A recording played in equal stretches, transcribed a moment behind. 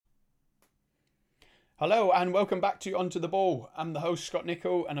Hello and welcome back to Onto the Ball. I'm the host Scott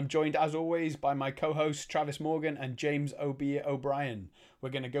Nichol and I'm joined as always by my co-hosts Travis Morgan and James O'Brien.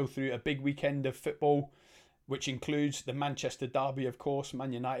 We're going to go through a big weekend of football which includes the Manchester derby, of course,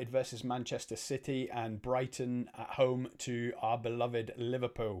 Man United versus Manchester City and Brighton at home to our beloved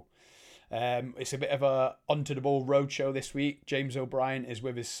Liverpool. It's a bit of a Onto the Ball roadshow this week. James O'Brien is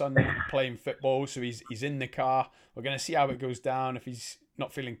with his son playing football, so he's in the car. We're going to see how it goes down. If he's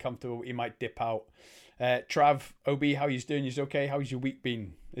not feeling comfortable, he might dip out. Trav, OB, how you doing? You okay? How's your week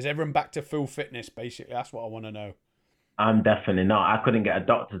been? Is everyone back to full fitness, basically? That's what I want to know. I'm definitely not. I couldn't get a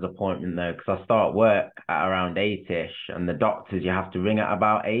doctor's appointment though because I start work at around 8ish, and the doctors you have to ring at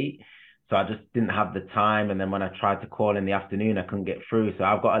about 8. So I just didn't have the time, and then when I tried to call in the afternoon, I couldn't get through. So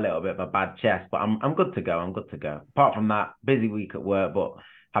I've got a little bit of a bad chest, but I'm good to go. I'm good to go. Apart from that, busy week at work, but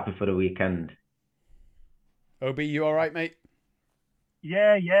happy for the weekend. OB, you all right, mate?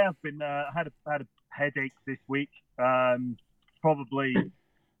 Yeah. I've been had a headache this week. Probably the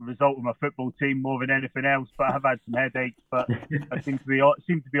result of my football team more than anything else. But I've had some headaches. But I seem to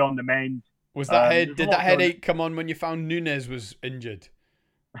be on the mend. Was that did that headache come on when you found Nunes was injured?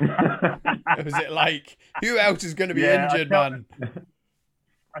 Was it like, who else is going to be injured, man?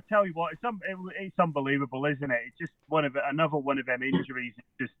 I tell you what, it's unbelievable, isn't it? It's just another one of them injuries. It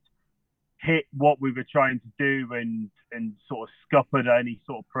just hit what we were trying to do and sort of scuppered any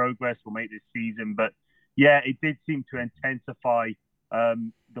sort of progress we'll make this season. But yeah, it did seem to intensify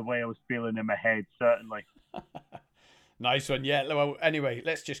the way I was feeling in my head, certainly. Nice one. Yeah, well, anyway,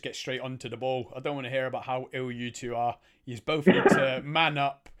 let's just get straight onto the ball. I don't want to hear about how ill you two are. You both need to man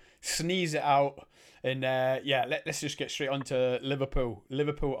up, sneeze it out, and let's just get straight onto Liverpool.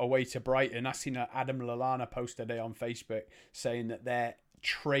 Liverpool away to Brighton. I seen Adam Lallana post today on Facebook saying that their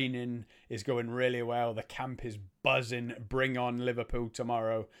training is going really well. The camp is buzzing. Bring on Liverpool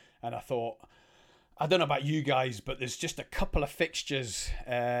tomorrow. And I thought, I don't know about you guys, but there's just a couple of fixtures.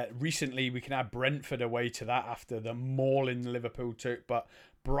 Recently, we can add Brentford away to that after the mauling Liverpool took. But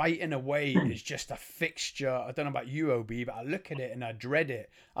Brighton away is just a fixture. I don't know about you, OB, but I look at it and I dread it.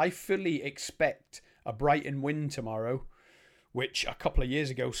 I fully expect a Brighton win tomorrow, which a couple of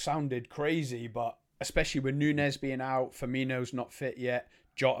years ago sounded crazy, but especially with Nunes being out, Firmino's not fit yet,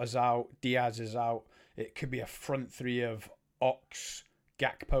 Jota's out, Diaz is out. It could be a front three of Ox,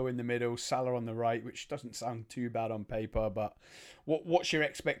 Gakpo in the middle, Salah on the right, which doesn't sound too bad on paper. But what's your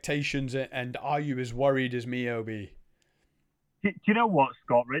expectations, and are you as worried as me, Obi? Do you know what,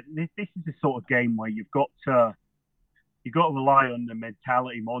 Scott? This is the sort of game where you've got to rely on the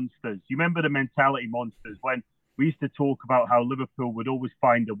mentality monsters. You remember the mentality monsters when we used to talk about how Liverpool would always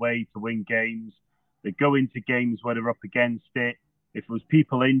find a way to win games. They'd go into games where they're up against it. If there was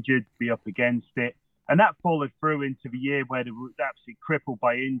people injured, be up against it. And that followed through into the year where they were absolutely crippled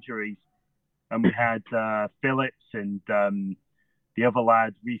by injuries. And we had Phillips and the other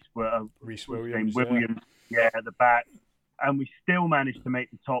lad, Reece Williams, at the back. And we still managed to make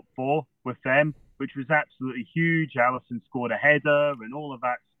the top four with them, which was absolutely huge. Alisson scored a header and all of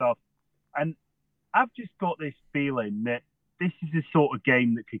that stuff. And I've just got this feeling that this is the sort of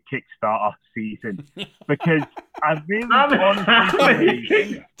game that could kickstart our season, because I really honestly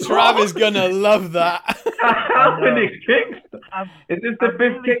believe Trav is gonna love that. Is this the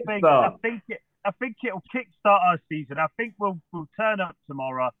fifth kickstart? I think it'll kickstart our season. I think we'll turn up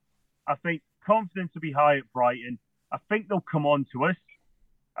tomorrow. I think confidence will be high at Brighton. I think they'll come on to us,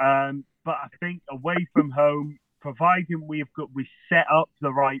 but I think away from home, providing we set up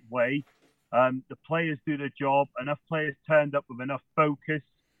the right way. The players do their job. Enough players turned up with enough focus.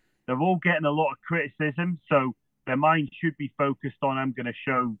 They're all getting a lot of criticism, so their mind should be focused on, I'm going to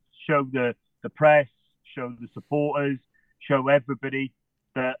show the press, show the supporters, show everybody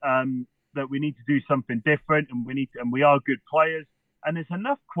that we need to do something different, and we are good players. And there's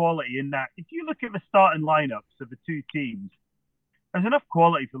enough quality in that. If you look at the starting lineups of the two teams, there's enough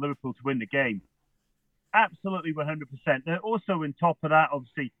quality for Liverpool to win the game. Absolutely 100%. They're also on top of that,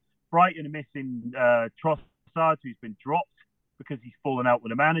 obviously, Brighton are missing Trossard, who's been dropped because he's fallen out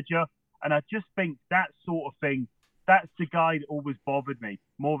with the manager. And I just think that sort of thing, that's the guy that always bothered me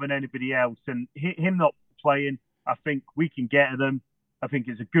more than anybody else. And him not playing, I think we can get at them. I think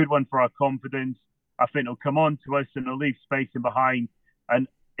it's a good one for our confidence. I think it'll come on to us and it'll leave space in behind. And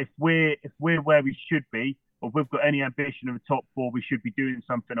if we're where we should be, or if we've got any ambition of the top four, we should be doing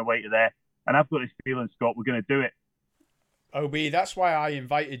something away to there. And I've got this feeling, Scott, we're going to do it. OB, that's why I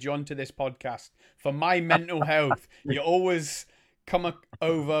invited you onto this podcast. For my mental health, you always come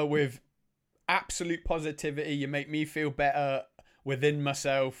over with absolute positivity. You make me feel better within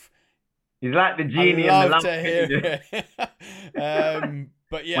myself. He's like the genie in the lamp. I love to hear it.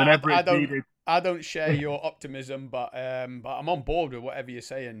 But yeah, whenever it's needed. I don't share your optimism, but I'm on board with whatever you're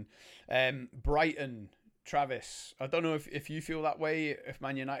saying. Brighton, Travis. I don't know if you feel that way. If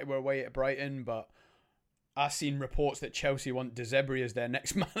Man United were away at Brighton, but I've seen reports that Chelsea want De Zerbi as their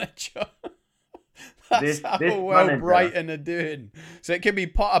next manager. That's how well manager. Brighton are doing. So it could be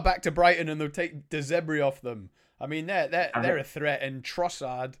Potter back to Brighton and they'll take De Zerbi off them. I mean, they're a threat. And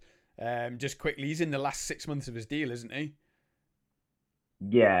Trossard, just quickly, he's in the last 6 months of his deal, isn't he?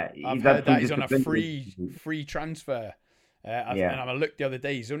 Yeah, I've heard that he's on a free transfer. And I looked the other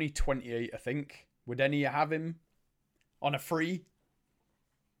day, he's only 28, I think. Would any have him on a free?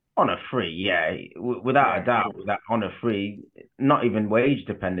 On a free, yeah, without a doubt. On a free, not even wage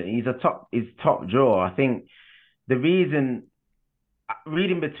dependent. He's top drawer. I think the reason,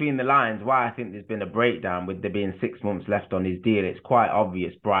 reading between the lines, why I think there's been a breakdown with there being 6 months left on his deal, it's quite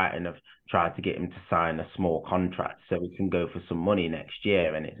obvious Brighton have tried to get him to sign a small contract so he can go for some money next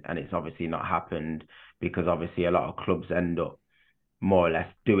year, and it's obviously not happened because obviously a lot of clubs end up more or less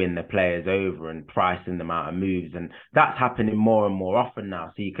doing the players over and pricing them out of moves, and that's happening more and more often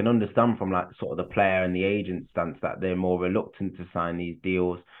now. So you can understand from like sort of the player and the agent stance that they're more reluctant to sign these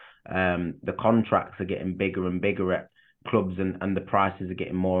deals. The contracts are getting bigger and bigger at clubs, and the prices are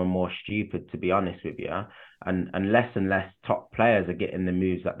getting more and more stupid, to be honest with you. And less top players are getting the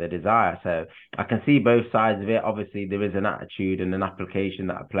moves that they desire. So I can see both sides of it. Obviously, there is an attitude and an application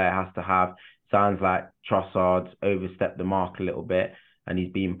that a player has to have. Sounds like Trossard's overstepped the mark a little bit and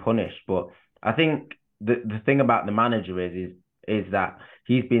he's being punished. But I think the thing about the manager is that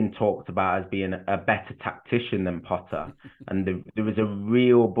he's being talked about as being a better tactician than Potter. And there was a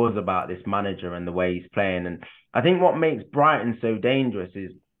real buzz about this manager and the way he's playing. And I think what makes Brighton so dangerous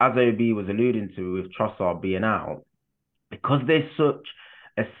is, as OB was alluding to with Trossard being out, because they're such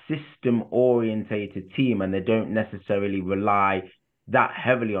a system-orientated team and they don't necessarily rely that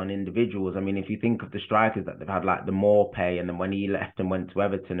heavily on individuals. I mean, if you think of the strikers that they've had, like the Maupay, and then when he left and went to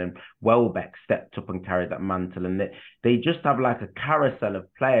Everton, and Welbeck stepped up and carried that mantle, and they just have like a carousel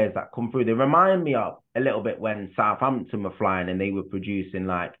of players that come through. They remind me of a little bit when Southampton were flying and they were producing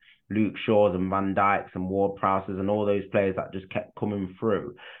like Luke Shaws and Van Dijks and Ward-Prowses and all those players that just kept coming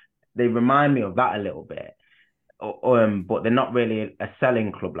through. They remind me of that a little bit. But they're not really a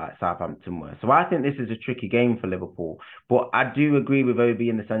selling club like Southampton were. So I think this is a tricky game for Liverpool. But I do agree with OB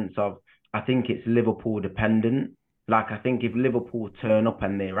in the sense of, I think it's Liverpool dependent. Like, I think if Liverpool turn up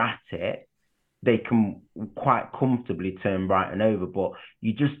and they're at it, they can quite comfortably turn Brighton over. But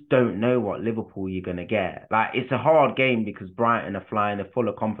you just don't know what Liverpool you're going to get. Like, it's a hard game because Brighton are flying, they're full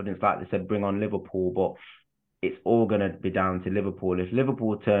of confidence. Like they said, bring on Liverpool. But it's all going to be down to Liverpool. If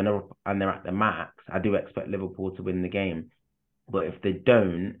Liverpool turn up and they're at the max, I do expect Liverpool to win the game. But if they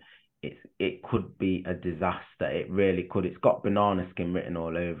don't, it could be a disaster. It really could. It's got banana skin written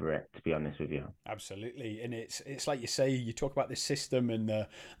all over it, to be honest with you. Absolutely. And it's like you say, you talk about the system and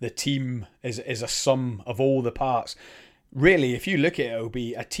the team is a sum of all the parts. Really, if you look at it, OB,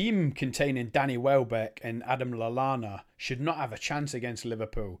 a team containing Danny Welbeck and Adam Lallana should not have a chance against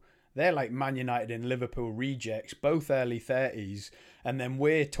Liverpool. They're like Man United and Liverpool rejects, both early 30s. And then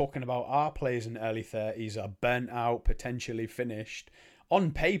we're talking about our players in early 30s are burnt out, potentially finished.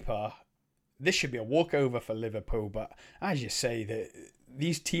 On paper, this should be a walkover for Liverpool. But as you say,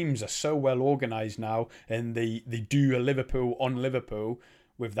 these teams are so well organised now. And they do a Liverpool on Liverpool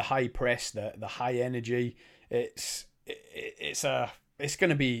with the high press, the high energy. It's going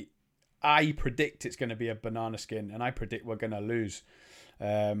to be, I predict it's going to be a banana skin. And I predict we're going to lose.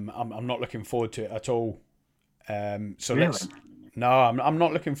 I'm not looking forward to it at all. I'm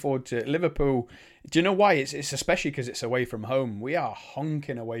not looking forward to it. Liverpool. Do you know why? It's especially because it's away from home. We are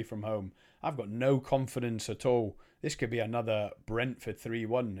honking away from home. I've got no confidence at all. This could be another Brentford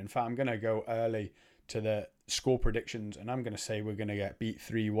 3-1. In fact, I'm going to go early to the score predictions, and I'm going to say we're going to get beat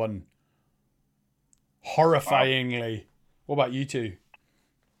 3-1. Horrifyingly. Wow. What about you two?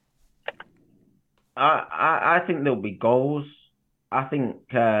 I think there'll be goals. I think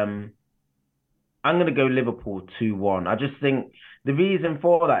I'm going to go Liverpool 2-1. I just think the reason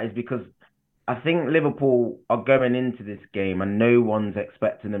for that is because I think Liverpool are going into this game and no one's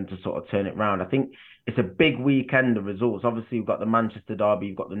expecting them to sort of turn it round. I think it's a big weekend of results. Obviously, you've got the Manchester derby,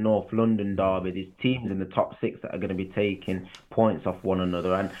 you've got the North London derby. There's teams in the top six that are going to be taking points off one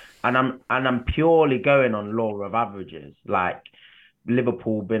another, and I'm purely going on law of averages. Like,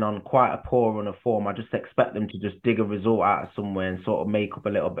 Liverpool been on quite a poor run of form. I just expect them to just dig a result out of somewhere and sort of make up a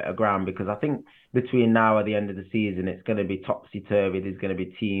little bit of ground, because I think between now and the end of the season, it's going to be topsy-turvy. There's going to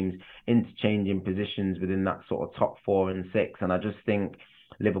be teams interchanging positions within that sort of top 4 and 6. And I just think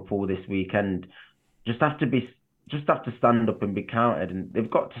Liverpool this weekend just have to be just have to stand up and be counted, and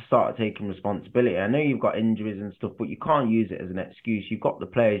they've got to start taking responsibility. I know you've got injuries and stuff, but you can't use it as an excuse. You've got the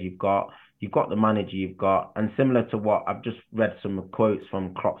players you've got the manager you've got, and similar to what I've just read some quotes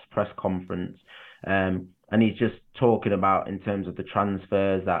from Klopp's press conference, and he's just talking about in terms of the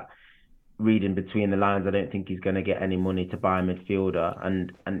transfers that reading between the lines, I don't think he's going to get any money to buy a midfielder,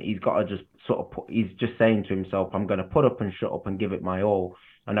 and he's got to just sort of he's just saying to himself, I'm going to put up and shut up and give it my all,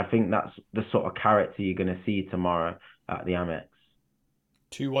 and I think that's the sort of character you're going to see tomorrow at the Amex.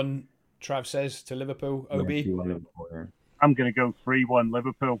 2-1, Trav says to Liverpool. Yeah, OB. 2-1 Liverpool, yeah. I'm going to go 3-1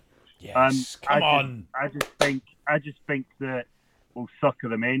 Liverpool. Yes, come on. I just think that we'll sucker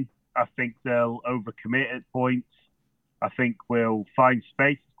them in. I think they'll overcommit at points. I think we'll find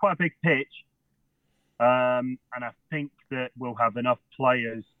space. It's quite a big pitch, and I think that we'll have enough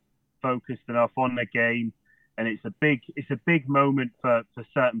players focused enough on the game, and it's a big moment for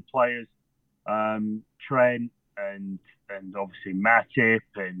certain players, Trent and obviously Matip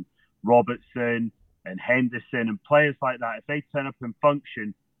and Robertson and Henderson and players like that. If they turn up and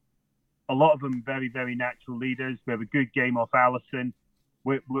function, a lot of them very, very natural leaders. We have a good game off Alisson.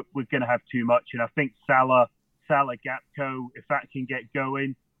 We're going to have too much, and I think Salah, Gapco, if that can get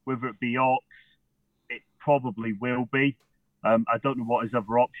going, whether it be Ox, it probably will be. I don't know what his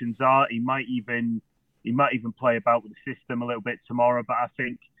other options are. He might even play about with the system a little bit tomorrow, but I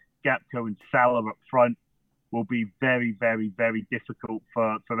think Gapco and Salah up front will be very, very, very difficult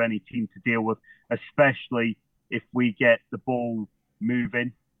for any team to deal with, especially if we get the ball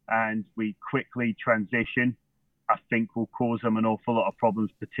moving and we quickly transition. I think will cause them an awful lot of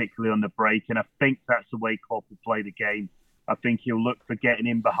problems, particularly on the break. And I think that's the way Klopp will play the game. I think he'll look for getting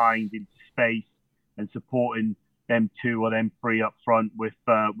in behind into space and supporting them two or them three up front with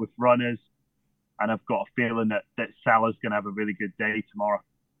runners. And I've got a feeling that Salah's going to have a really good day tomorrow.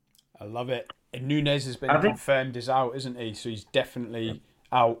 I love it. And Nunes has been confirmed as out, isn't he? So he's definitely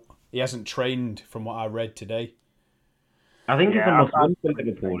out. He hasn't trained from what I read today. I think it's a must-win for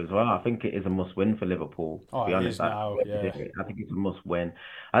Liverpool as well. I think it is a must-win for Liverpool, to be honest. Now, yeah. I think it's a must-win.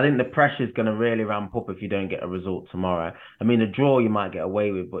 I think the pressure's going to really ramp up if you don't get a result tomorrow. I mean, a draw you might get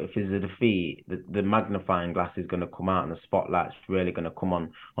away with, but if there's a defeat, the magnifying glass is going to come out and the spotlight's really going to come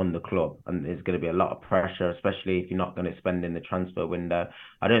on the club. And there's going to be a lot of pressure, especially if you're not going to spend in the transfer window.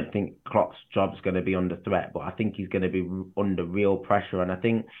 I don't think Klopp's job's going to be under threat, but I think he's going to be under real pressure. And I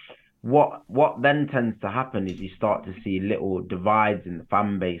think what then tends to happen is you start to see little divides in the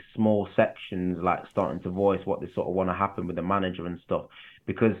fan base, small sections like starting to voice what they sort of want to happen with the manager and stuff.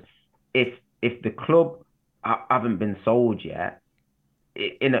 Because if the club haven't been sold yet,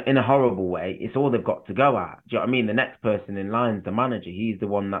 in a horrible way, it's all they've got to go at. Do you know what I mean? The next person in line is the manager. He's the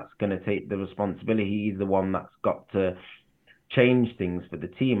one that's going to take the responsibility. He's the one that's got to change things for the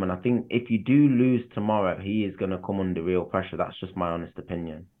team. And I think if you do lose tomorrow, he is going to come under real pressure. That's just my honest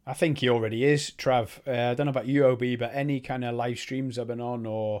opinion. I think he already is, Trav. I don't know about you, OB, but any kind of live streams I've been on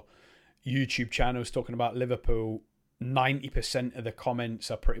or YouTube channels talking about Liverpool, 90% of the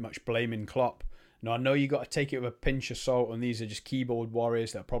comments are pretty much blaming Klopp. Now, I know you got to take it with a pinch of salt, and these are just keyboard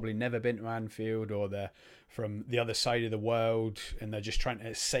warriors that have probably never been to Anfield, or they're from the other side of the world, and they're just trying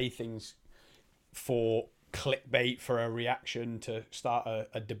to say things for clickbait, for a reaction to start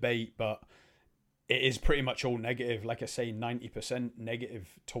a debate. But it is pretty much all negative. Like I say, 90%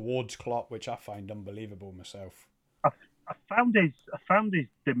 negative towards Klopp, which I find unbelievable myself. I found his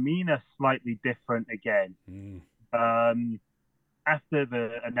demeanour slightly different again. After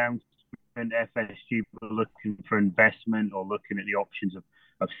the announcement, FSG were looking for investment or looking at the options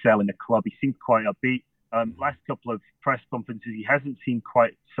of selling the club, he seemed quite upbeat. Last couple of press conferences, he hasn't seemed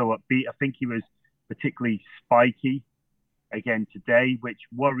quite so upbeat. I think he was particularly spiky again today, which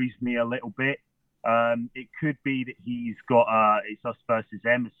worries me a little bit. It could be that he's got it's us versus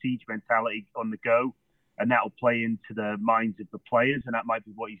them, a siege mentality on the go, and that'll play into the minds of the players, and that might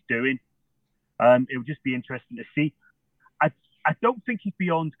be what he's doing. It'll just be interesting to see. I don't think he's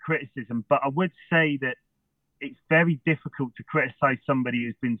beyond criticism, but I would say that it's very difficult to criticize somebody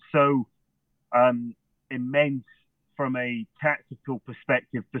who's been so immense from a tactical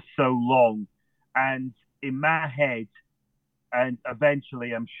perspective for so long. And in my head, and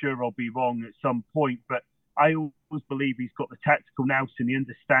eventually I'm sure I'll be wrong at some point, but I always believe he's got the tactical nous and the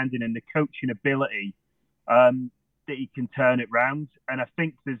understanding and the coaching ability that he can turn it round. And I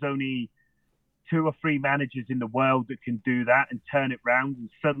think there's only 2 or 3 managers in the world that can do that and turn it round and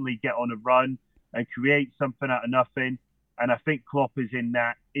suddenly get on a run and create something out of nothing. And I think Klopp is in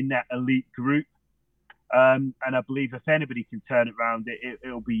that elite group. And I believe if anybody can turn it round,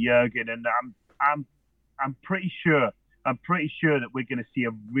 it'll be Jurgen. And I'm pretty sure that we're going to see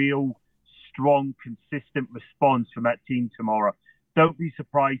a real strong, consistent response from that team tomorrow. Don't be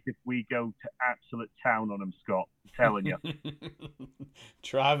surprised if we go to absolute town on them, Scott. I'm telling you.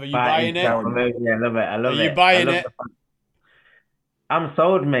 Trav, are you buying it? Yeah, I love it. I love Are it. you buying it? I'm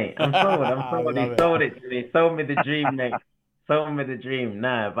sold, mate. I'm sold. I'm sold. Love He it. sold it to me. Sold me the dream, mate. Sold me the dream.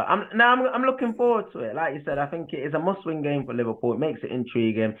 Nah, but I'm looking forward to it. Like you said, I think it is a must-win game for Liverpool. It makes it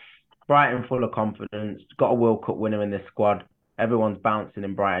intriguing. Brighton full of confidence. Got a World Cup winner in this squad. Everyone's bouncing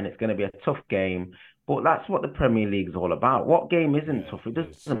in Brighton. It's going to be a tough game. But that's what the Premier League is all about. What game isn't tough? It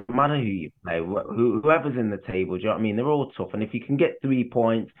doesn't matter who you play, whoever's in the table. Do you know what I mean? They're all tough. And if you can get 3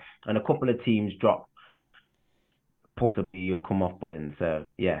 points and a couple of teams drop, possibly you'll come up with. So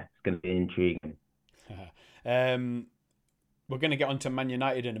yeah, it's going to be intriguing. We're going to get onto Man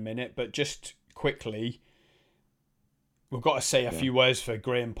United in a minute, but just quickly, we've got to say a few words for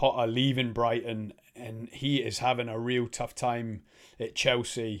Graham Potter leaving Brighton, and he is having a real tough time at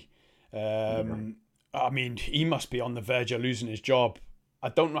Chelsea. I mean, he must be on the verge of losing his job. I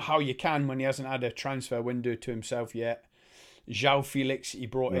don't know how you can when he hasn't had a transfer window to himself yet. João Felix, he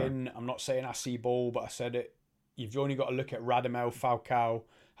brought in. I'm not saying I see ball, but I said it. You've only got to look at Radamel Falcao,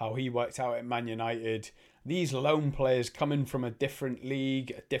 how he worked out at Man United. These loan players coming from a different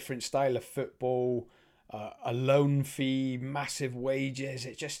league, a different style of football, a loan fee, massive wages.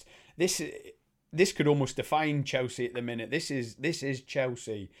 It just this could almost define Chelsea at the minute. This is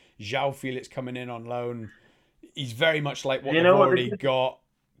Chelsea. João Felix coming in on loan. He's very much like what they've already got.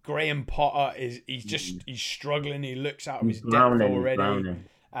 Graham Potter he's struggling. He looks out of his depth already.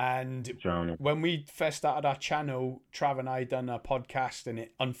 And when we first started our channel, Trav and I done a podcast, and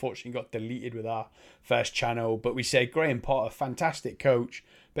it unfortunately got deleted with our first channel. But we said Graham Potter, fantastic coach,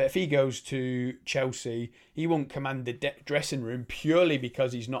 but if he goes to Chelsea, he won't command the dressing room purely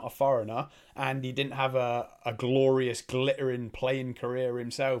because he's not a foreigner and he didn't have a glorious, glittering playing career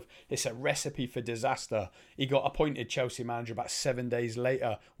himself. It's a recipe for disaster. He got appointed Chelsea manager about 7 days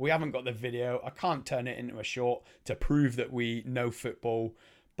later. We haven't got the video. I can't turn it into a short to prove that we know football.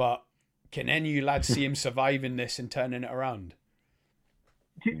 But can any of you lads see him surviving this and turning it around?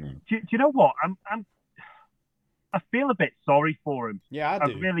 Do you know what? I feel a bit sorry for him. Yeah, I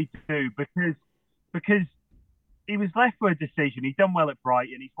do. I really do, because he was left with a decision. He's done well at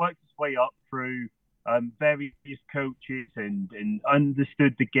Brighton. He's worked his way up through various coaches and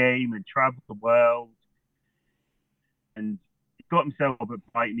understood the game and travelled the world. And he got himself up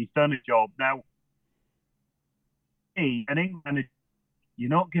at Brighton. He's done a job. Now, an England, you're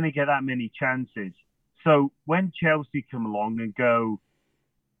not going to get that many chances. So when Chelsea come along and go,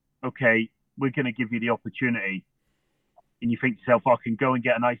 okay, we're going to give you the opportunity, and you think to yourself, I can go and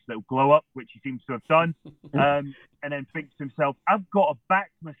get a nice little glow up, which he seems to have done, and then thinks to himself, I've got to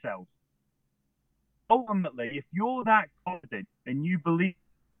back myself. Ultimately, if you're that confident and you believe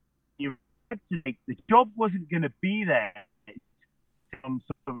the job wasn't going to be there some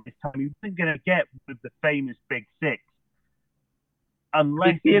sort of time, he wasn't going to get one of the famous Big Six.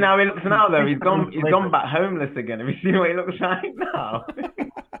 Unless you know how he looks now, though. He's gone back homeless again. Have you seen what he looks like now?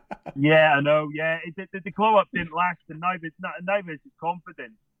 Yeah, I know. Yeah, the glow up didn't last, and neither is his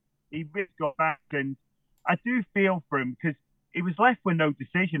confidence. He really got back, and I do feel for him because he was left with no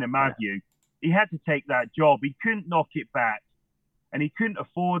decision. In my view, he had to take that job. He couldn't knock it back, and he couldn't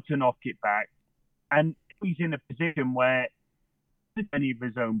afford to knock it back. And he's in a position where many of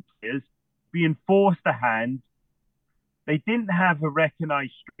his own players being forced a hand. They didn't have a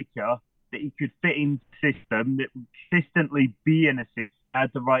recognised striker that he could fit in the system that would consistently be an assist, had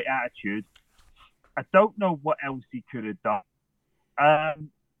the right attitude. I don't know what else he could have done.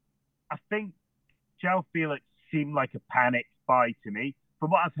 I think João Felix seemed like a panic buy to me. From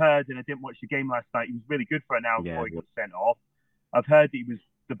what I've heard, and I didn't watch the game last night, he was really good for an hour before he got sent off. I've heard that he was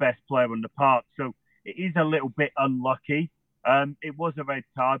the best player on the park, so it is a little bit unlucky. It was a red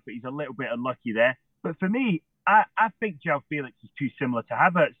card, but he's a little bit unlucky there. But for me, I think João Felix is too similar to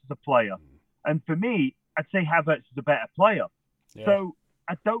Havertz as a player. And for me, I'd say Havertz is a better player. Yeah. So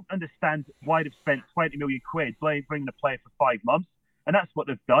I don't understand why they've spent 20 million quid bringing a player for 5 months. And that's what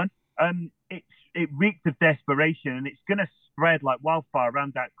they've done. It reeked of desperation, and it's going to spread like wildfire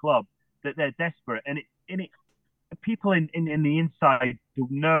around that club that they're desperate. And people in the inside who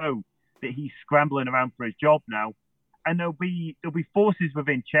know that he's scrambling around for his job now. And there'll be forces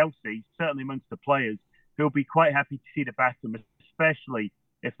within Chelsea, certainly amongst the players, who'll be quite happy to see the back of them, especially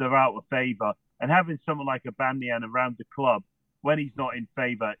if they're out of favour. And having someone like Aubameyang around the club when he's not in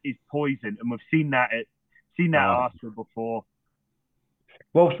favour is poison. And we've seen that at Arsenal before.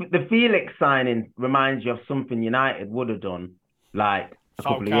 Well, the Felix signing reminds you of something United would have done like a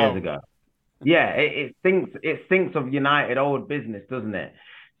couple of years ago. Yeah, it thinks of United old business, doesn't it?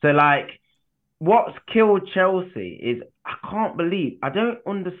 So like what's killed Chelsea is I don't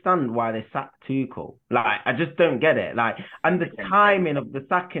understand why they sacked Tuchel. Like, I just don't get it. Like, and the timing of the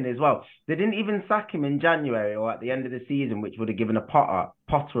sacking as well. They didn't even sack him in January or at the end of the season, which would have given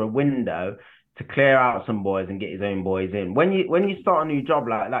Potter a window to clear out some boys and get his own boys in. When you start a new job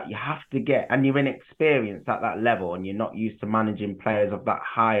like that, you have to and you're inexperienced at that level and you're not used to managing players of that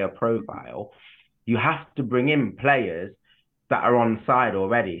higher profile, you have to bring in players that are on side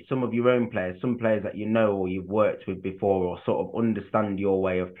already. Some of your own players, some players that you know or you've worked with before or sort of understand your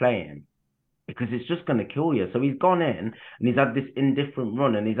way of playing. Because it's just going to kill you. So he's gone in and he's had this indifferent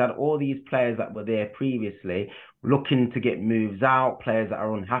run and he's had all these players that were there previously looking to get moves out, players that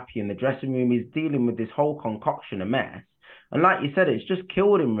are unhappy in the dressing room. He's dealing with this whole concoction of mess. And like you said, it's just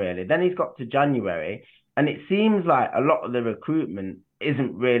killed him really. Then he's got to January and it seems like a lot of the recruitment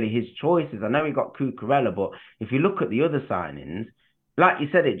isn't really his choices. I know he got Cucurella, but if you look at the other signings, like you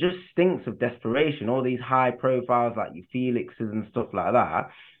said, it just stinks of desperation. All these high profiles like your Felixes and stuff like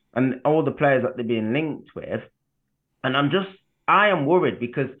that, and all the players that they're being linked with. And I am worried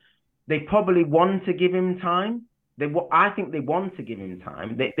because they probably want to give him time. I think they want to give him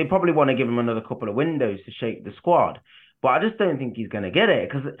time. They probably want to give him another couple of windows to shape the squad. But I just don't think he's going to get it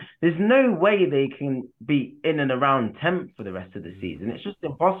because there's no way they can be in and around 10th for the rest of the season. It's just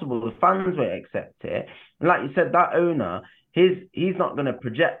impossible. The fans won't accept it. And like you said, that owner, he's not going to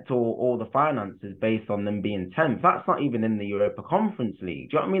project all the finances based on them being 10th. That's not even in the Europa Conference League.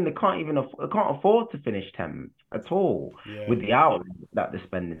 Do you know what I mean? They can't afford to finish 10th at all with the outlay that they're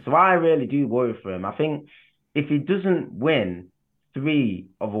spending. So I really do worry for him. I think if he doesn't win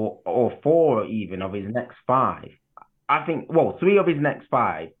or four even of his next five, three of his next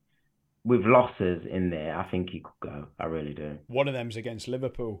five with losses in there, I think he could go. I really do. One of them's against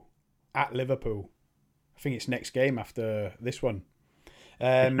Liverpool, at Liverpool. I think it's next game after this one.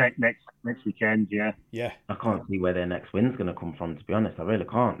 Next weekend, yeah. Yeah. I can't see where their next win's going to come from, to be honest. I really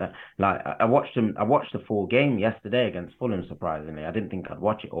can't. I watched the full game yesterday against Fulham, surprisingly. I didn't think I'd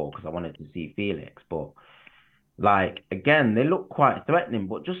watch it all because I wanted to see Felix, but again, they look quite threatening,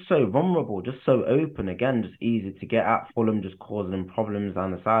 but just so vulnerable, just so open. Again, just easy to get at. Fulham just causing them problems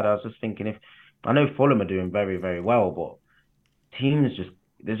down the side. I was just thinking, I know Fulham are doing very, very well, but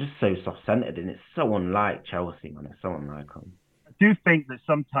they're just so soft-centered, and it's so unlike Chelsea, man. It's so unlike them. I do think that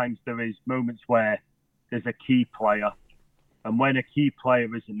sometimes there is moments where there's a key player, and when a key player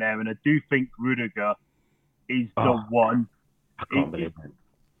isn't there, and I do think Rudiger is the one. I can't believe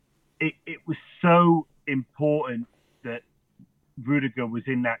it. It was so important that Rudiger was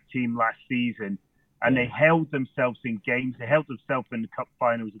in that team last season and they held themselves in games. They held themselves in the cup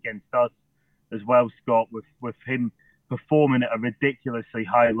finals against us as well, Scott, with him performing at a ridiculously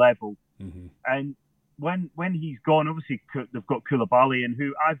high level. Mm-hmm. And when he's gone, obviously they've got Koulibaly, and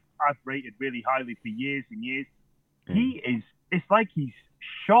who I've rated really highly for years and years. It's like he's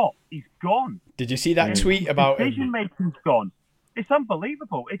shot. He's gone. Did you see that tweet about decision making's gone? It's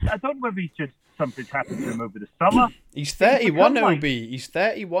unbelievable. I don't know whether he's just something's happened to him over the summer. He's 31, OB. He's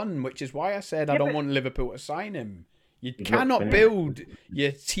 31, which is why I said I don't want Liverpool to sign him. You cannot build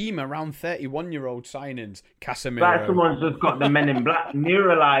your team around 31-year-old signings. Casemiro. Like someone's just got the Men in Black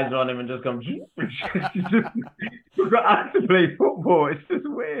neuralizer on him and just gone. Forgot how to play football. It's just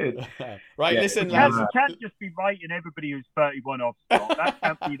weird. Right, listen, you can't just be writing everybody who's 31 off. Scott. That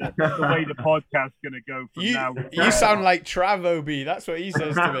can't be the way the podcast's going to go from now. You sound like Trav, OB. That's what he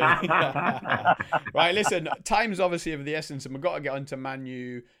says to me. Right, listen, time's obviously of the essence, and we've got to get on to Man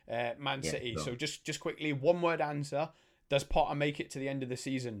City. So just quickly, one-word answer. Does Potter make it to the end of the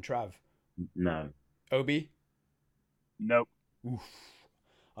season, Trav? No. Obi? Nope. Oof.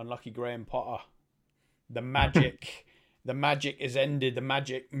 Unlucky Graham Potter. The magic is ended. The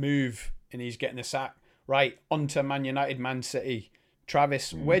magic move, and he's getting the sack. Right, on to Man United, Man City.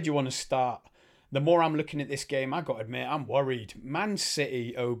 Travis, where do you want to start? The more I'm looking at this game, I got to admit, I'm worried. Man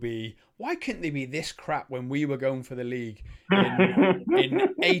City, OB, why couldn't they be this crap when we were going for the league in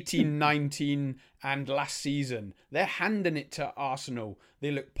 18, 19 and last season? They're handing it to Arsenal.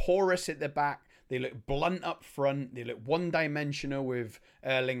 They look porous at the back. They look blunt up front. They look one-dimensional with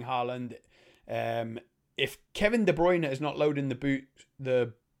Erling Haaland. If Kevin De Bruyne is not loading the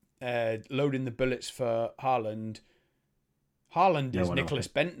bullets for Haaland is Nicholas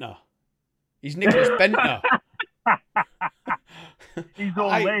Bentner. He's Nicholas Bentner. He's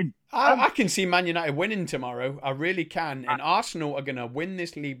all in. I can see Man United winning tomorrow. I really can. And Arsenal are going to win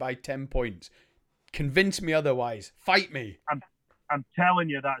this league by 10 points. Convince me otherwise. Fight me. I'm telling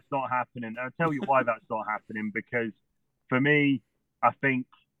you that's not happening. I'll tell you why that's not happening. Because for me, I think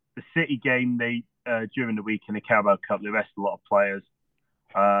the City game, during the week in the Carabao Cup, they rest a lot of players.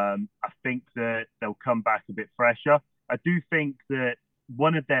 I think that they'll come back a bit fresher. I do think that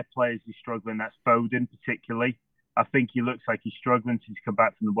one of their players is struggling. That's Foden, particularly. I think he looks like he's struggling since he's come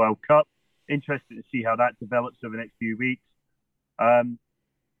back from the World Cup. Interested to see how that develops over the next few weeks. Um,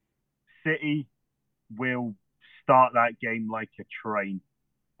 City will start that game like a train.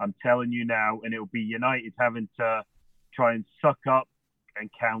 I'm telling you now, and it'll be United having to try and suck up and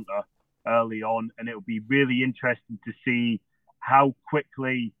counter early on, and it'll be really interesting to see how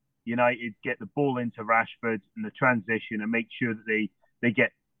quickly United get the ball into Rashford and the transition, and make sure that they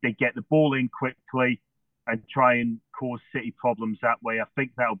get the ball in quickly and try and cause City problems that way. I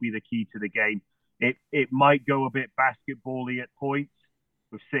think that'll be the key to the game. It might go a bit basketball-y at points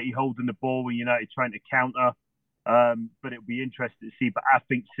with City holding the ball and United trying to counter. But it'll be interesting to see. But I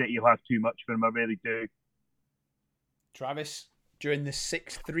think City will have too much for them. I really do. Travis, during the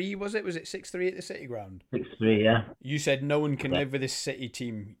 6-3, was it? Was it 6-3 at the City ground? 6-3, yeah. You said no one can live with this City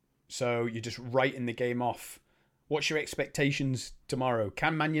team, so you're just writing the game off. What's your expectations tomorrow?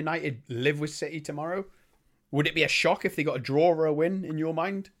 Can Man United live with City tomorrow? Would it be a shock if they got a draw or a win in your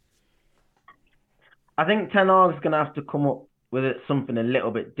mind? I think Ten Hag's going to have to come up with something a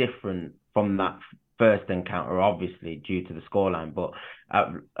little bit different from that first encounter, obviously, due to the scoreline. But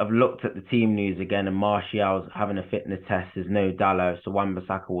I've looked at the team news again, and Martial's having a fitness test. There's no Dallo, so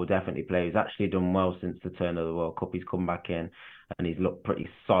Wan-Bissaka will definitely play. He's actually done well since the turn of the World Cup. He's come back in, and he's looked pretty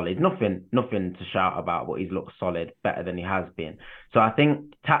solid. Nothing to shout about, but he's looked solid, better than he has been. So I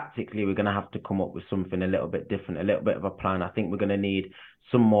think tactically we're going to have to come up with something a little bit different, a little bit of a plan. I think we're going to need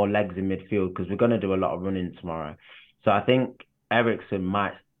some more legs in midfield because we're going to do a lot of running tomorrow. So I think Eriksen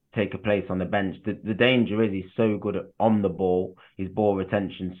might take a place on the bench. The danger is he's so good on the ball. His ball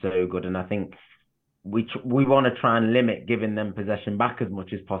retention's so good, and I think we want to try and limit giving them possession back as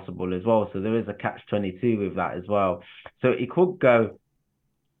much as possible as well. So there is a catch-22 with that as well. So he could go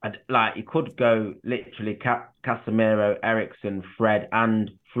literally Casemiro, Eriksen, Fred,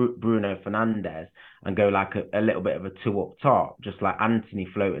 and Bruno Fernandes, and go like a little bit of a two up top, just like Anthony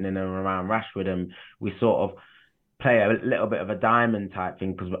floating in and around Rashford, and we sort of play a little bit of a diamond type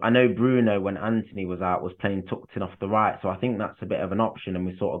thing, because I know Bruno, when Anthony was out, was playing tucked in off the right, so I think that's a bit of an option, and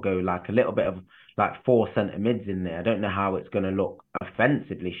we sort of go like a little bit of like 4 centre mids in there. I don't know how it's going to look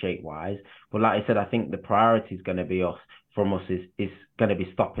offensively shape wise, but like I said, I think the priority is going to be from us is going to be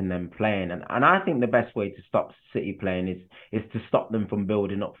stopping them playing, and I think the best way to stop City playing is to stop them from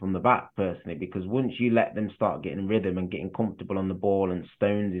building up from the back, personally, because once you let them start getting rhythm and getting comfortable on the ball, and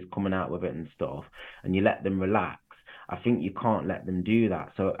Stones is coming out with it and stuff, and you let them relax, I think you can't let them do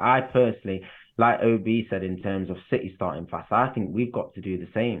that. So I personally, like OB said, in terms of City starting fast, I think we've got to do the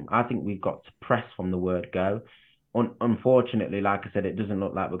same. I think we've got to press from the word go. Unfortunately, like I said, it doesn't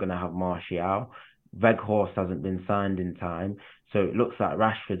look like we're going to have Martial. Weghorst hasn't been signed in time, so it looks like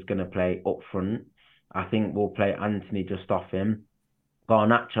Rashford's going to play up front. I think we'll play Anthony just off him.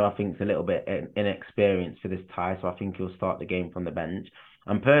 Garnacho, I think, is a little bit inexperienced for this tie, so I think he'll start the game from the bench.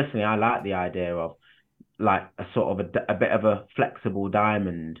 And personally, I like the idea of like a sort of a bit of a flexible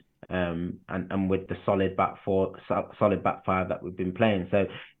diamond, and with the solid back five that we've been playing. So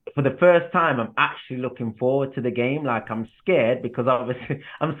for the first time, I'm actually looking forward to the game. Like, I'm scared because obviously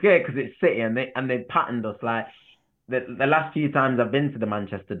I'm scared because it's City and they patterned us. Like the last few times I've been to the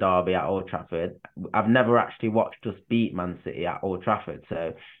Manchester derby at Old Trafford, I've never actually watched us beat Man City at Old Trafford.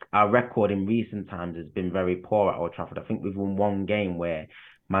 So our record in recent times has been very poor at Old Trafford. I think we've won one game where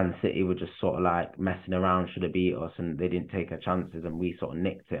Man City were just sort of like messing around, should have beat us, and they didn't take their chances, and we sort of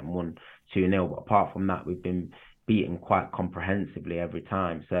nicked it and won 2-0. But apart from that, we've been beaten quite comprehensively every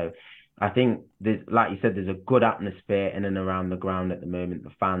time. So I think there's, like you said, there's a good atmosphere in and around the ground at the moment.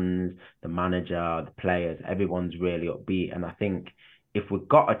 The fans, the manager, the players, everyone's really upbeat. And I think if we've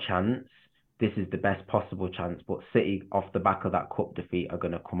got a chance, this is the best possible chance. But City, off the back of that cup defeat, are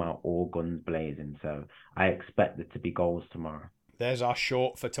going to come out all guns blazing. So I expect there to be goals tomorrow. There's our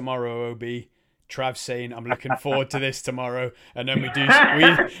short for tomorrow, OB. Trav saying, I'm looking forward to this tomorrow. And then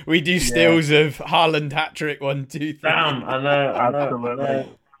we do stills of Haaland hat-trick, 1, 2, 3. Damn, I know.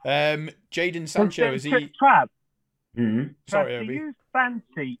 Absolutely. Jadon Sancho, is he... Trav, Sorry, Trav,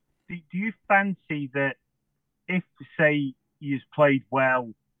 Obi. do you fancy that if, say, you've played well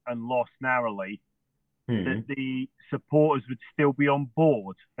and lost narrowly, that the supporters would still be on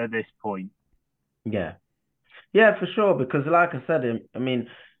board at this point? Yeah, for sure. Because like I said, I mean,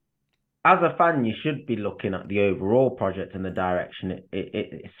 as a fan, you should be looking at the overall project and the direction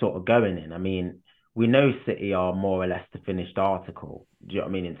it's sort of going in. I mean, we know City are more or less the finished article. Do you know what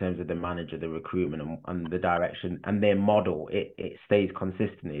I mean? In terms of the manager, the recruitment, and the direction, and their model, it stays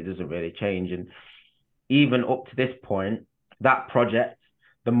consistent. It doesn't really change. And even up to this point, that project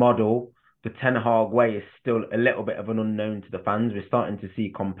the model, the Ten Hag way is still a little bit of an unknown to the fans. We're starting to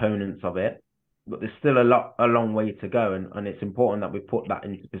see components of it, but there's still a long way to go, and it's important that we put that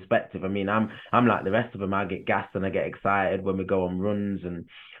into perspective. I mean, I'm like the rest of them. I get gassed and I get excited when we go on runs and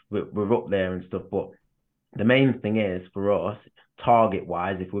we're up there and stuff. But the main thing is for us, target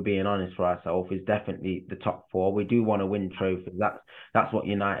wise, if we're being honest for ourselves, is definitely the top four. We do want to win trophies. That's what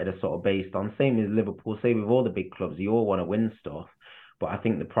United are sort of based on. Same as Liverpool, same with all the big clubs. You all want to win stuff. But I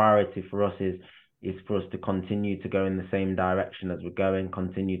think the priority for us is for us to continue to go in the same direction as we're going,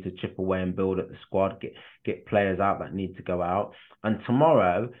 continue to chip away and build up the squad, get players out that need to go out. And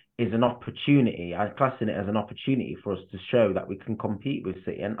tomorrow is an opportunity. I class it as an opportunity for us to show that we can compete with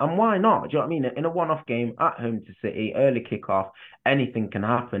City. And why not? Do you know what I mean? In a one-off game at home to City, early kickoff, anything can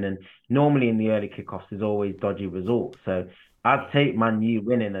happen. And normally in the early kickoffs, there's always dodgy results. So I'd take Man U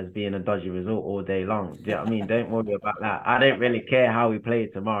winning as being a dodgy result all day long. Do you know what I mean? Don't worry about that. I don't really care how we play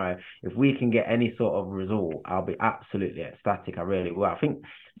tomorrow. If we can get any sort of result, I'll be absolutely ecstatic. I really will. I think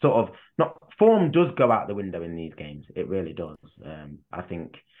sort of not form does go out the window in these games. It really does. I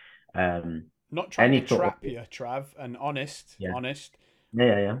think not trying to trap of, you, Trav, and honest.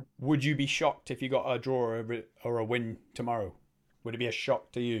 Yeah. Would you be shocked if you got a draw or a win tomorrow? Would it be a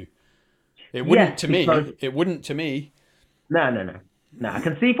shock to you? It wouldn't to me. It wouldn't to me. No. I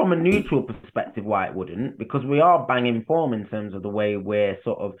can see from a neutral perspective why it wouldn't, because we are banging form in terms of the way we're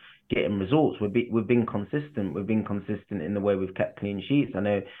sort of getting results. We've been consistent. We've been consistent in the way we've kept clean sheets. I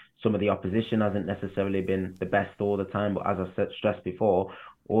know some of the opposition hasn't necessarily been the best all the time, but as I stressed before,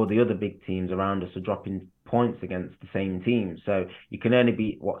 all the other big teams around us are dropping points against the same team. So you can only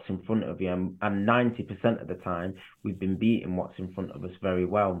beat what's in front of you. And 90% of the time, we've been beating what's in front of us very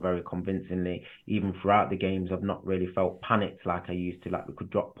well, very convincingly. Even throughout the games, I've not really felt panicked like I used to, like we could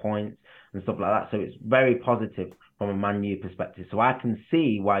drop points and stuff like that. So it's very positive from a Man U perspective. So I can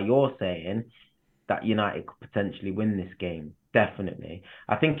see why you're saying that United could potentially win this game. Definitely.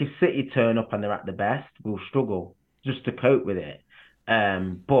 I think if City turn up and they're at the best, we'll struggle just to cope with it.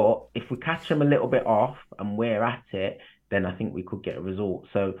 But if we catch them a little bit off and we're at it, then I think we could get a result.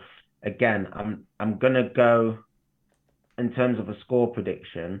 So again, I'm gonna go in terms of a score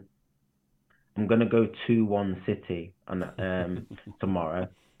prediction. I'm gonna go 2-1 City on tomorrow.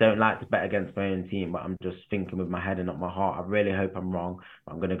 Don't like to bet against my own team, but I'm just thinking with my head and not my heart. I really hope I'm wrong.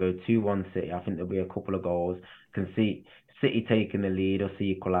 I'm gonna go 2-1 City. I think there'll be a couple of goals. Can see City taking the lead or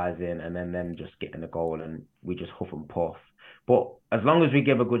see equalising, and then them just getting a goal, and we just huff and puff. But as long as we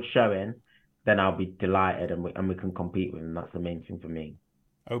give a good showing, then I'll be delighted and we can compete with them. That's the main thing for me.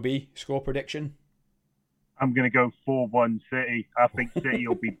 OB, score prediction? I'm going to go 4-1 City. I think City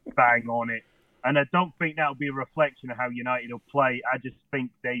will be bang on it. And I don't think that'll be a reflection of how United will play. I just think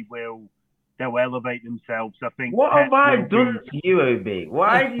they'll elevate themselves. I think. What have I done to you, OB?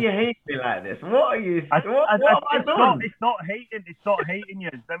 Why do you hate me like this? What are you? What have I done? It's not hating. It's not hating you.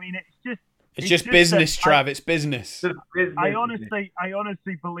 I mean, it's just business, Trav. It's business. I honestly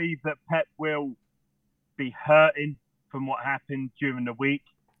believe that Pep will be hurting from what happened during the week.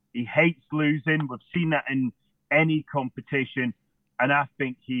 He hates losing. We've seen that in any competition, and I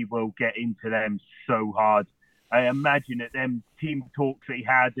think he will get into them so hard. I imagine that them team talks that he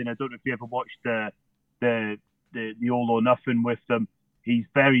had, and I don't know if you ever watched the All or Nothing with them. He's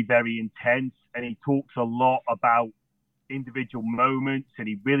very, very intense, and he talks a lot about individual moments, and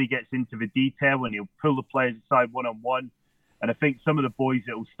he really gets into the detail, and he'll pull the players aside one-on-one. And I think some of the boys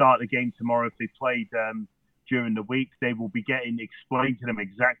that will start the game tomorrow, if they played during the week, they will be getting explained to them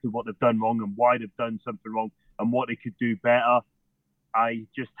exactly what they've done wrong and why they've done something wrong and what they could do better. I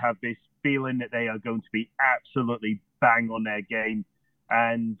just have this feeling that they are going to be absolutely bang on their game,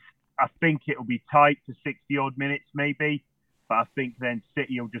 and I think it'll be tight for 60 odd minutes maybe, but I think then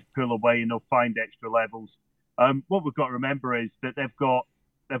City will just pull away and they'll find extra levels. What we've got to remember is that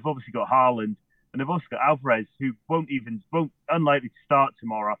they've obviously got Haaland, and they've also got Alvarez, who won't unlikely to start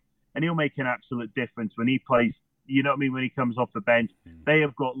tomorrow, and he'll make an absolute difference when he plays. You know what I mean? When he comes off the bench, they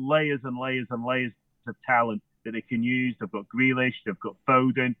have got layers and layers and layers of talent that they can use. They've got Grealish, they've got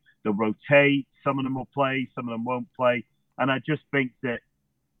Foden. They'll rotate. Some of them will play, some of them won't play, and I just think that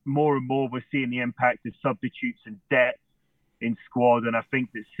more and more we're seeing the impact of substitutes and depth in squad, and I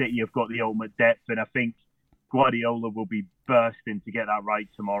think that City have got the ultimate depth, and I think Guardiola will be bursting to get that right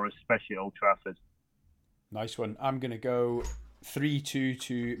tomorrow, especially at Old Trafford. Nice one. I'm going to go 3-2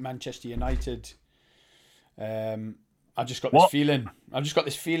 to Manchester United. I've just got this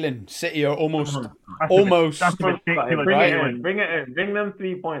feeling. City are almost. That's ridiculous. Bring it in. Bring them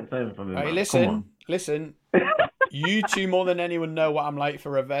 3 points home from him. Right, listen. You two more than anyone know what I'm like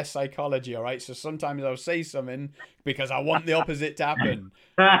for reverse psychology, all right? So sometimes I'll say something because I want the opposite to happen.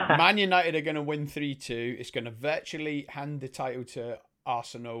 Man United are going to win 3-2. It's going to virtually hand the title to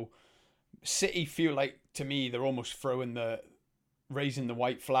Arsenal. City feel like, to me, they're almost raising the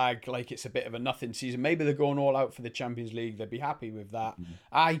white flag like it's a bit of a nothing season. Maybe they're going all out for the Champions League. They'd be happy with that.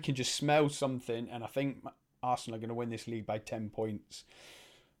 I can just smell something, and I think Arsenal are going to win this league by 10 points.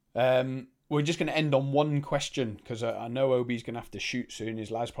 We're just going to end on one question because I know Obi's going to have to shoot soon.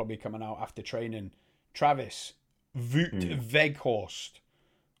 His lad's probably coming out after training. Travis, Wout Weghorst.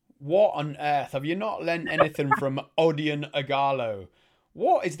 What on earth? Have you not learned anything from Odion Igalo?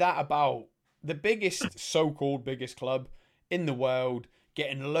 What is that about? The biggest, so-called biggest club in the world,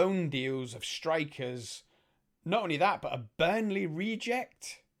 getting loan deals of strikers. Not only that, but a Burnley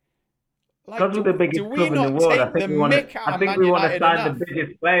reject. Because we're the biggest club in the world, I think we want to sign the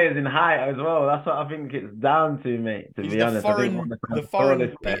biggest players in height as well. That's what I think it's down to, mate. To be honest, the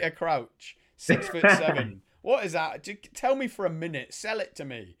foreign Peter Crouch, 6'7". What is that? Tell me for a minute. Sell it to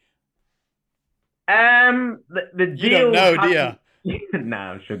me. The deal. You don't know, do you?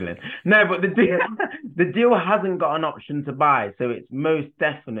 Nah, I'm struggling. No, but the deal hasn't got an option to buy, so it's most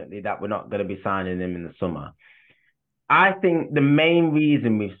definitely that we're not going to be signing him in the summer. I think the main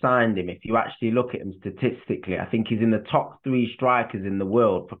reason we've signed him, if you actually look at him statistically, I think he's in the top 3 strikers in the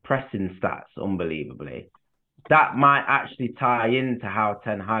world for pressing stats, unbelievably. That might actually tie into how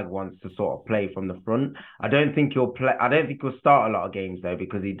Ten Hag wants to sort of play from the front. I don't think he'll start a lot of games though,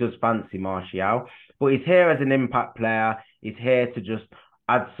 because he does fancy Martial. But he's here as an impact player. He's here to just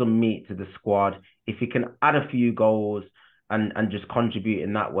add some meat to the squad. If he can add a few goals and just contribute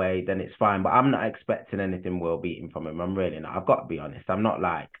in that way, then it's fine. But I'm not expecting anything world beating from him. I'm really not. I've got to be honest. I'm not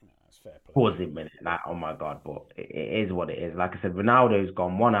like buzzing with it, like, oh my God, but it is what it is. Like I said, Ronaldo's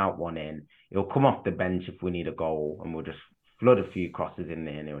gone 1 out, 1 in. He'll come off the bench if we need a goal, and we'll just flood a few crosses in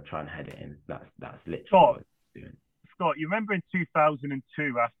there, and he'll try and head it in. That's literally what he's doing. Scott, you remember in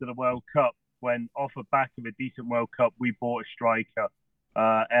 2002 after the World Cup, when off the back of a decent World Cup, we bought a striker,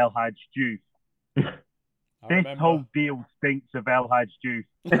 El Hadj Diouf. This whole deal stinks of El Hadj Diouf.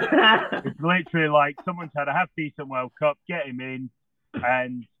 It's literally like someone's had a half-decent World Cup, get him in,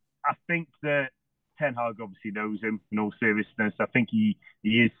 and I think that Ten Hag obviously knows him in all seriousness. I think he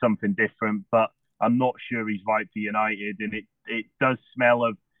is something different, but I'm not sure he's right for United. And it does smell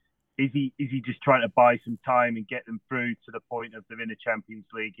of, is he just trying to buy some time and get them through to the point of they're in the Champions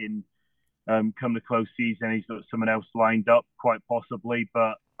League in come the close season? He's got someone else lined up, quite possibly,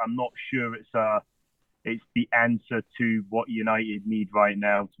 but I'm not sure it's the answer to what United need right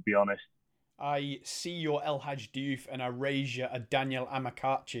now, to be honest. I see your El Hadj Diouf and I raise you a Daniel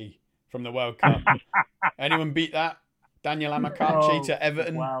Amakachi from the World Cup. Anyone beat that? Daniel Amakachi to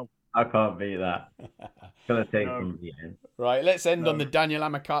Everton? Wow. I can't beat that. It's going to take some beating. Right, let's end on the Daniel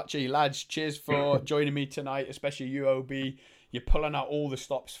Amakachi. Lads, cheers for joining me tonight, especially you, OB. You're pulling out all the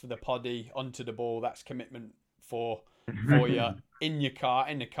stops for the poddy onto the ball. That's commitment for you in your car,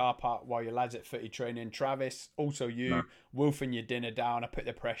 in the car park while your lads at footy training. Travis, also you, wolfing your dinner down. I put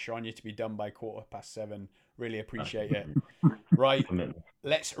the pressure on you to be done by 7:15. Really appreciate it. Right,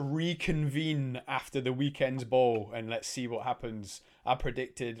 let's reconvene after the weekend's ball and let's see what happens. I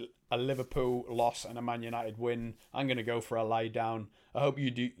predicted a Liverpool loss and a Man United win. I'm going to go for a lie down. I hope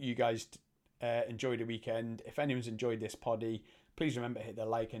you guys enjoy the weekend. If anyone's enjoyed this poddy, please remember to hit the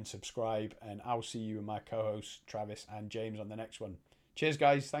like and subscribe, and I'll see you and my co-hosts Travis and James on the next one. Cheers,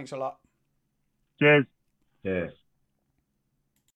 guys. Thanks a lot. Cheers. Cheers.